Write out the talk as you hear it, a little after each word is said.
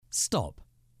Stop.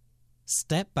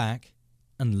 Step back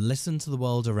and listen to the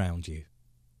world around you.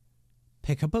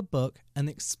 Pick up a book and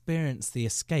experience the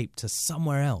escape to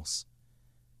somewhere else.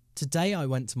 Today I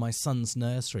went to my son's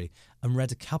nursery and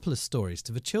read a couple of stories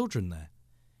to the children there.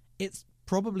 It's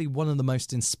probably one of the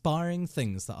most inspiring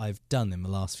things that I've done in the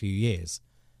last few years.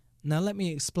 Now let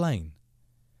me explain.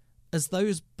 As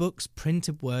those books'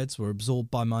 printed words were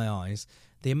absorbed by my eyes,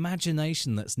 the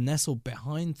imagination that's nestled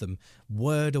behind them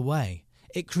whirred away.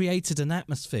 It created an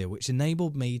atmosphere which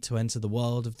enabled me to enter the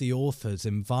world of the author's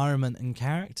environment and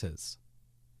characters.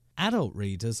 Adult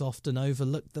readers often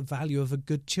overlook the value of a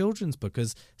good children's book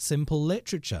as simple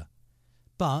literature.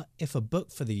 But if a book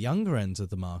for the younger end of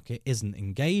the market isn't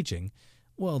engaging,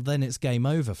 well, then it's game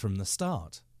over from the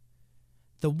start.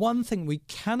 The one thing we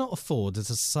cannot afford as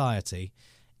a society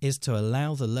is to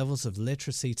allow the levels of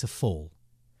literacy to fall.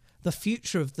 The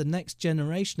future of the next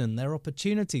generation and their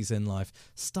opportunities in life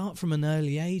start from an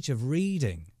early age of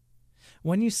reading.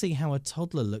 When you see how a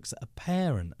toddler looks at a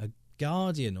parent, a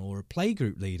guardian or a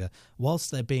playgroup leader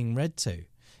whilst they're being read to,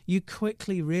 you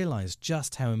quickly realise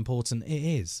just how important it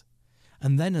is.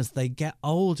 And then as they get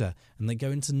older and they go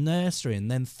into nursery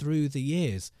and then through the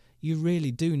years, you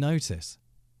really do notice.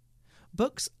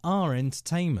 Books are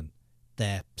entertainment.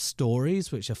 They're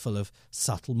stories which are full of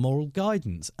subtle moral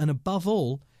guidance, and above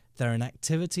all, they're an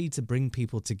activity to bring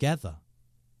people together.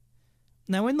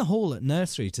 Now, in the hall at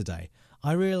nursery today,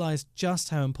 I realised just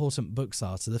how important books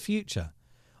are to the future.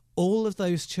 All of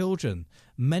those children,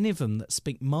 many of them that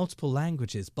speak multiple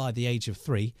languages by the age of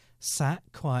 3, sat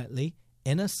quietly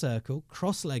in a circle,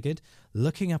 cross-legged,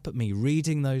 looking up at me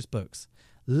reading those books,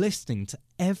 listening to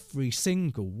every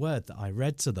single word that I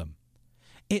read to them.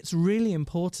 It's really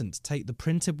important to take the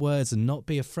printed words and not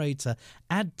be afraid to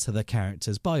add to the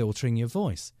characters by altering your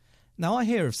voice. Now, I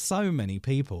hear of so many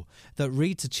people that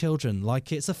read to children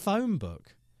like it's a phone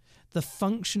book. The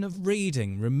function of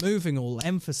reading, removing all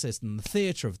emphasis in the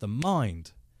theatre of the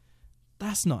mind.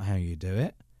 That's not how you do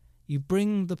it. You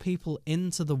bring the people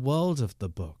into the world of the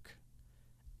book.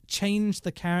 Change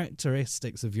the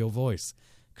characteristics of your voice.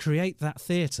 Create that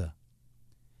theatre.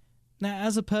 Now,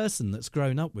 as a person that's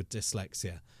grown up with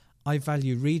dyslexia, I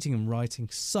value reading and writing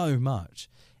so much.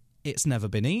 It's never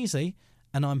been easy,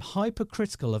 and I'm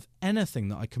hypercritical of anything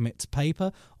that I commit to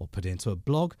paper or put into a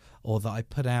blog or that I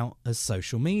put out as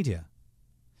social media.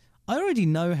 I already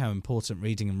know how important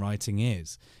reading and writing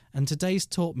is, and today's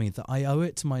taught me that I owe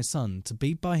it to my son to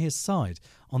be by his side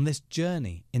on this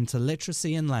journey into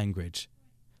literacy and language.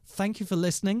 Thank you for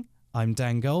listening. I'm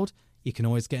Dan Gold. You can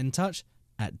always get in touch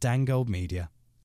at Dan Gold Media.